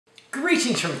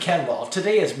Greetings from Kenwell.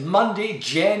 Today is Monday,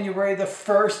 January the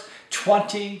 1st,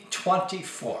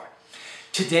 2024.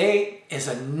 Today is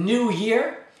a new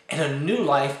year and a new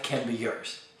life can be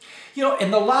yours. You know, in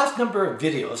the last number of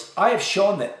videos, I have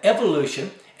shown that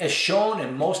evolution, as shown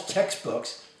in most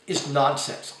textbooks, is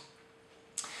nonsense.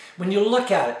 When you look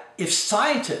at it, if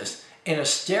scientists in a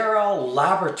sterile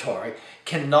laboratory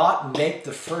cannot make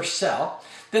the first cell,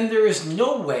 then there is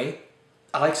no way,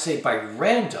 I like to say by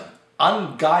random,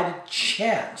 unguided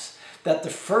chance, that the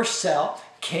first cell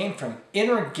came from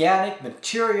inorganic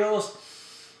materials,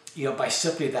 by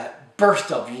simply that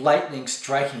burst of lightning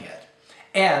striking it.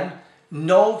 And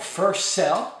no first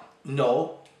cell,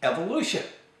 no evolution.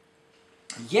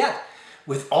 Yet,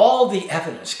 with all the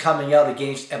evidence coming out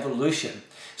against evolution,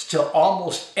 still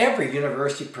almost every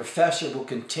university professor will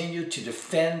continue to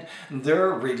defend their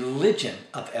religion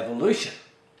of evolution.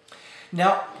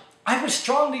 Now, I would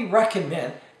strongly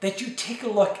recommend that you take a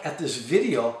look at this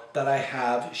video that I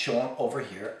have shown over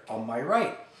here on my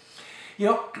right.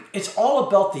 It's all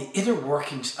about the inner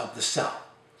workings of the cell.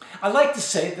 I like to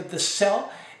say that the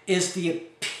cell is the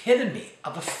epitome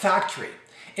of a factory.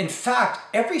 In fact,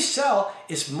 every cell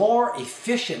is more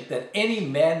efficient than any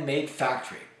man-made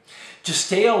factory. To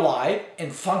stay alive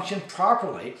and function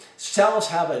properly, cells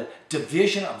have a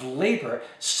division of labor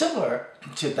similar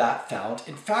to that found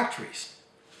in factories.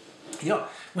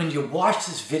 When you watch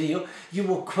this video, you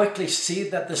will quickly see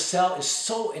that the cell is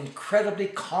so incredibly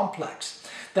complex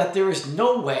that there is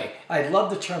no way, I love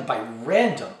the term by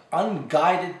random,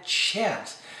 unguided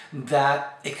chance,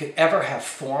 that it could ever have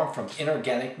formed from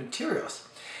inorganic materials.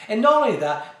 And not only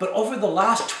that, but over the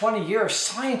last 20 years,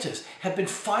 scientists have been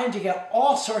finding out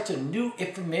all sorts of new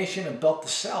information about the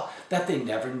cell that they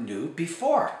never knew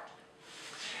before.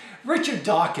 Richard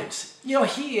Dawkins,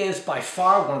 he is by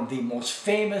far one of the most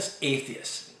famous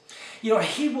atheists.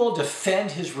 He will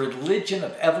defend his religion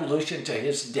of evolution to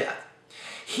his death.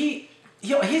 He's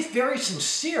very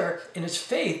sincere in his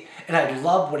faith, and I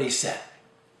love what he said.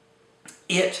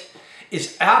 It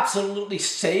is absolutely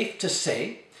safe to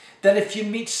say that if you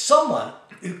meet someone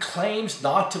who claims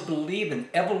not to believe in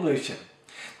evolution,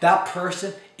 that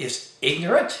person is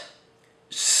ignorant,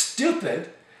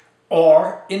 stupid,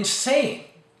 or insane.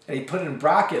 And he put it in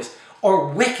brackets, or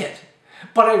wicked.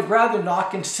 But I'd rather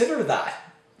not consider that.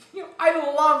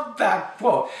 I love that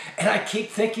quote. And I keep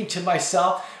thinking to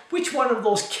myself, which one of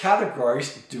those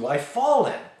categories do I fall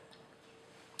in?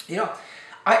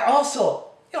 I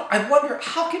also, I wonder,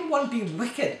 how can one be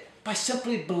wicked by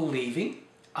simply believing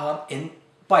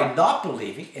by not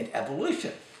believing in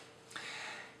evolution?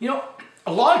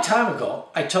 A long time ago,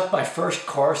 I took my first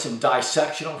course in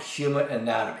dissectional human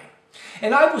anatomy.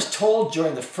 And I was told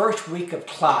during the first week of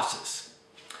classes,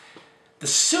 the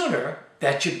sooner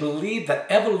that you believe that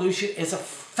evolution is a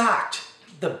fact,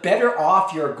 the better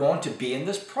off you're going to be in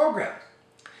this program.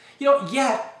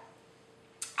 Yet,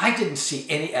 I didn't see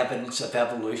any evidence of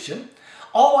evolution.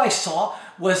 All I saw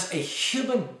was a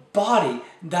human body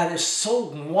that is so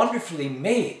wonderfully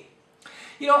made.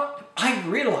 I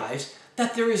realized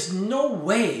that there is no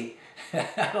way,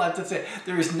 I like to say,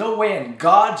 there is no way in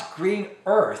God's green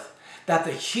earth that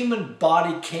the human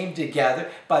body came together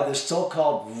by the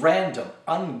so-called random,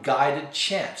 unguided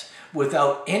chance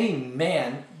without any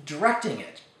man directing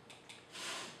it.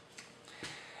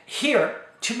 Here,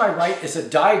 to my right, is a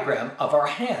diagram of our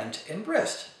hand and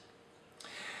wrist.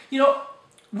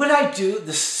 When I do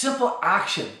the simple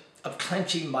action of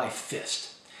clenching my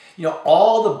fist,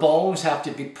 all the bones have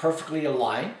to be perfectly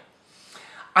aligned.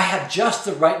 I have just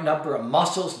the right number of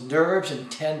muscles, nerves,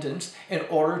 and tendons in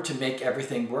order to make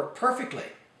everything work perfectly.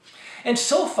 And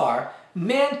so far,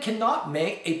 man cannot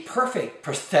make a perfect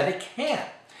prosthetic hand,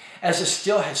 as it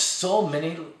still has so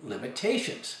many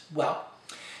limitations. Well,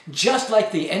 just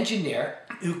like the engineer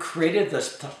who created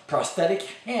this prosthetic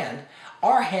hand,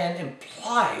 our hand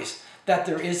implies that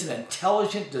there is an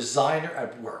intelligent designer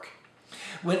at work.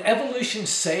 When evolution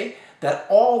say that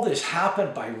all this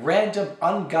happened by random,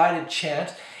 unguided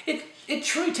chance, it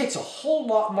truly takes a whole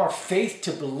lot more faith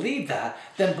to believe that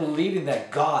than believing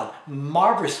that God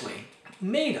marvelously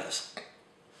made us.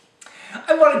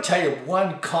 I want to tell you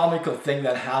one comical thing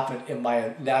that happened in my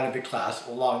anatomy class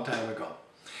a long time ago.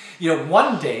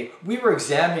 One day we were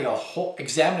examining a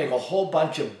whole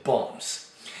bunch of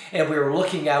bones, and we were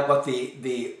looking at what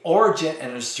the origin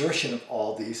and insertion of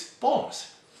all these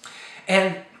bones.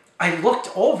 And I looked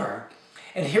over,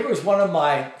 and here was one of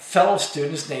my fellow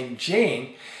students named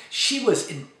Jane. She was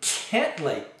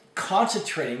intently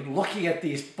concentrating, looking at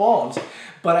these bones,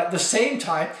 but at the same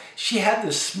time, she had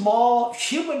this small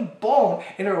human bone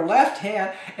in her left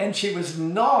hand, and she was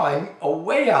gnawing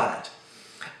away on it.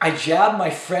 I jabbed my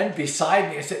friend beside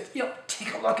me and said,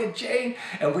 take a look at Jane.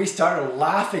 And we started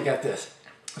laughing at this.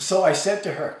 So I said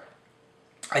to her,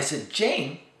 I said,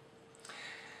 Jane,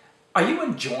 are you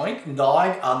enjoying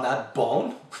gnawing on that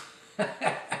bone?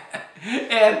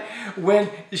 And when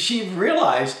she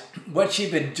realized what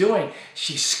she'd been doing,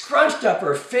 she scrunched up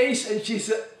her face and she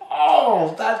said,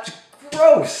 oh, that's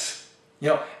gross.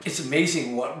 It's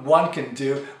amazing what one can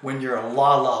do when you're in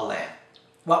la la land.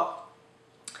 Well,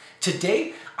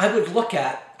 today I would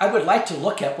like to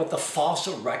look at what the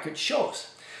fossil record shows.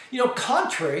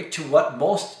 Contrary to what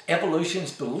most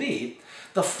evolutionists believe,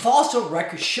 the fossil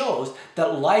record shows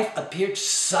that life appeared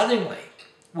suddenly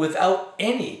without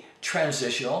any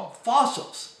transitional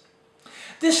fossils.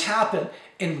 This happened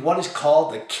in what is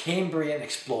called the Cambrian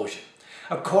explosion.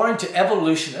 According to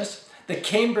evolutionists, the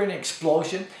Cambrian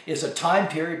explosion is a time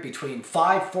period between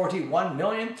 541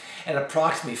 million and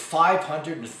approximately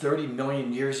 530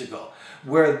 million years ago,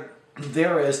 where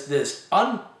there is this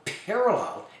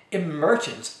unparalleled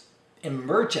emergence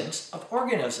of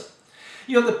organism.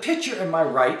 The picture in my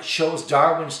right shows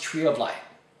Darwin's tree of life.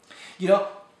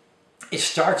 It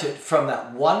started from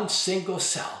that one single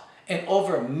cell, and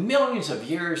over millions of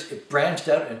years it branched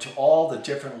out into all the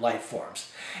different life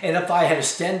forms. And if I had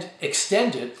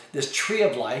extended this tree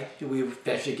of life, we would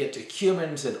eventually get to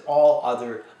humans and all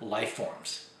other life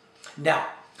forms. Now,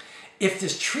 if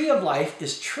this tree of life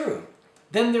is true,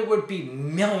 then there would be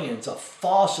millions of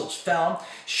fossils found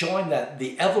showing that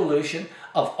the evolution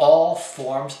of all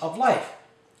forms of life.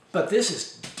 But this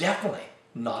is definitely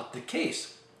not the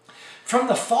case. From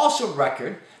the fossil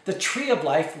record, the tree of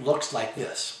life looks like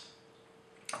this.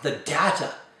 The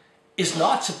data is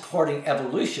not supporting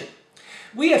evolution.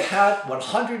 We have had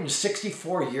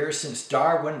 164 years since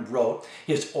Darwin wrote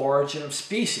his Origin of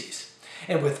Species.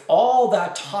 And with all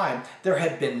that time, there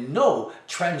had been no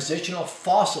transitional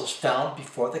fossils found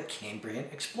before the Cambrian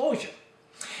explosion.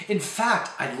 In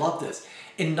fact, I love this.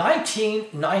 In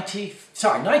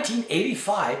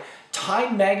 1985,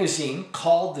 Time magazine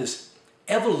called this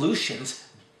evolution's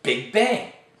Big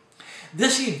Bang.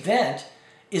 This event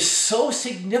is so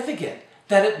significant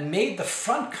that it made the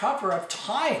front cover of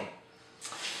Time.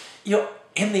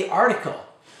 In the article,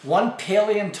 one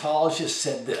paleontologist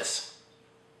said this: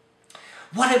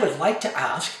 what I would like to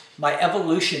ask my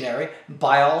evolutionary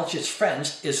biologist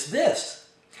friends is this: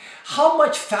 how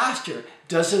much faster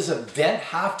does this event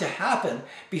have to happen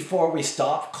before we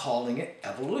stop calling it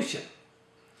evolution?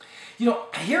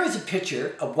 Here is a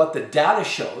picture of what the data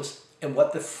shows and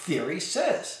what the theory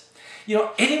says.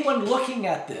 Anyone looking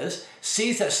at this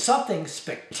sees that something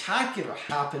spectacular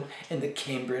happened in the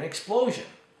Cambrian explosion.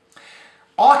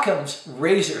 Occam's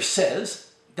razor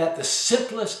says that the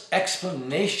simplest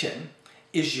explanation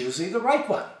is usually the right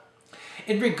one.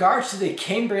 In regards to the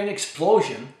Cambrian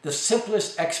explosion, the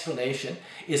simplest explanation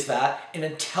is that an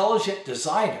intelligent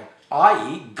designer,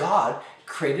 i.e. God,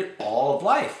 created all of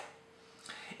life.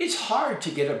 It's hard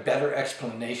to get a better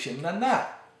explanation than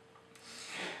that.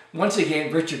 Once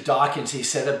again, Richard Dawkins, he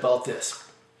said about this: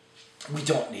 we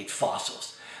don't need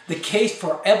fossils. The case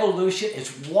for evolution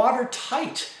is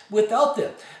watertight without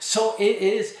them. So it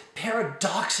is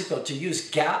paradoxical to use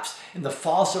gaps in the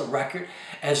fossil record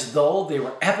as though they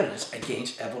were evidence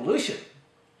against evolution.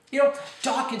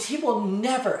 Dawkins, he will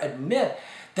never admit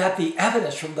that the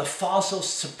evidence from the fossils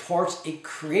supports a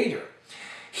creator.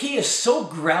 He is so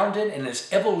grounded in his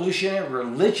evolutionary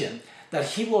religion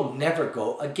that he will never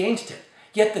go against it.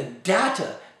 Yet the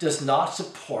data does not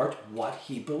support what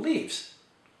he believes.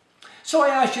 So I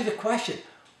ask you the question,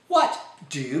 what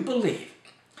do you believe?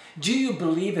 Do you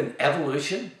believe in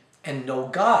evolution and no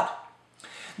God?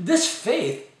 This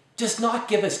faith does not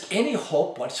give us any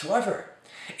hope whatsoever.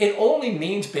 It only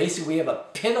means basically we have a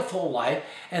pitiful life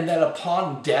and that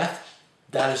upon death,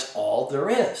 that is all there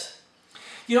is.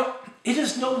 It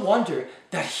is no wonder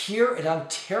that here in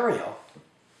Ontario,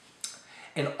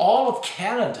 in all of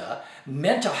Canada,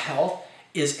 mental health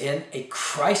is in a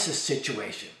crisis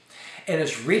situation and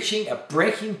is reaching a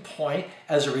breaking point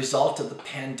as a result of the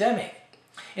pandemic.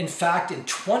 In fact, in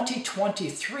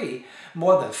 2023,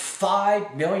 more than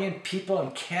 5 million people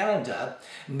in Canada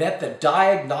met the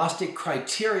diagnostic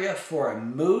criteria for a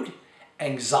mood,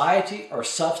 anxiety, or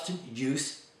substance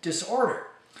use disorder,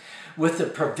 with the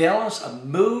prevalence of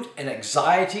mood and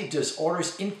anxiety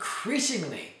disorders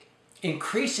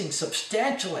increasing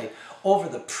substantially over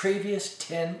the previous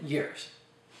 10 years.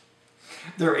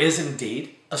 There is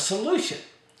indeed a solution,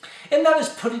 and that is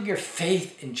putting your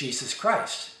faith in Jesus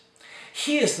Christ.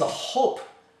 He is the hope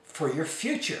for your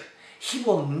future. He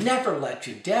will never let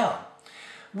you down.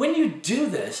 When you do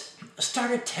this,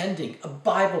 start attending a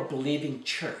Bible-believing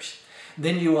church.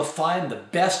 then you will find the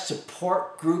best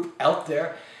support group out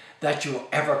there that you will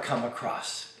ever come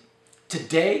across.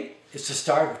 Today is the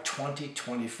start of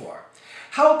 2024.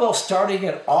 How about starting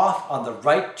it off on the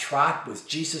right track with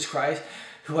Jesus Christ,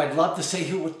 who I'd love to say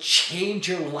who will change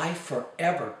your life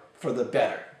forever for the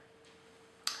better.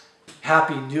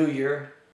 Happy New Year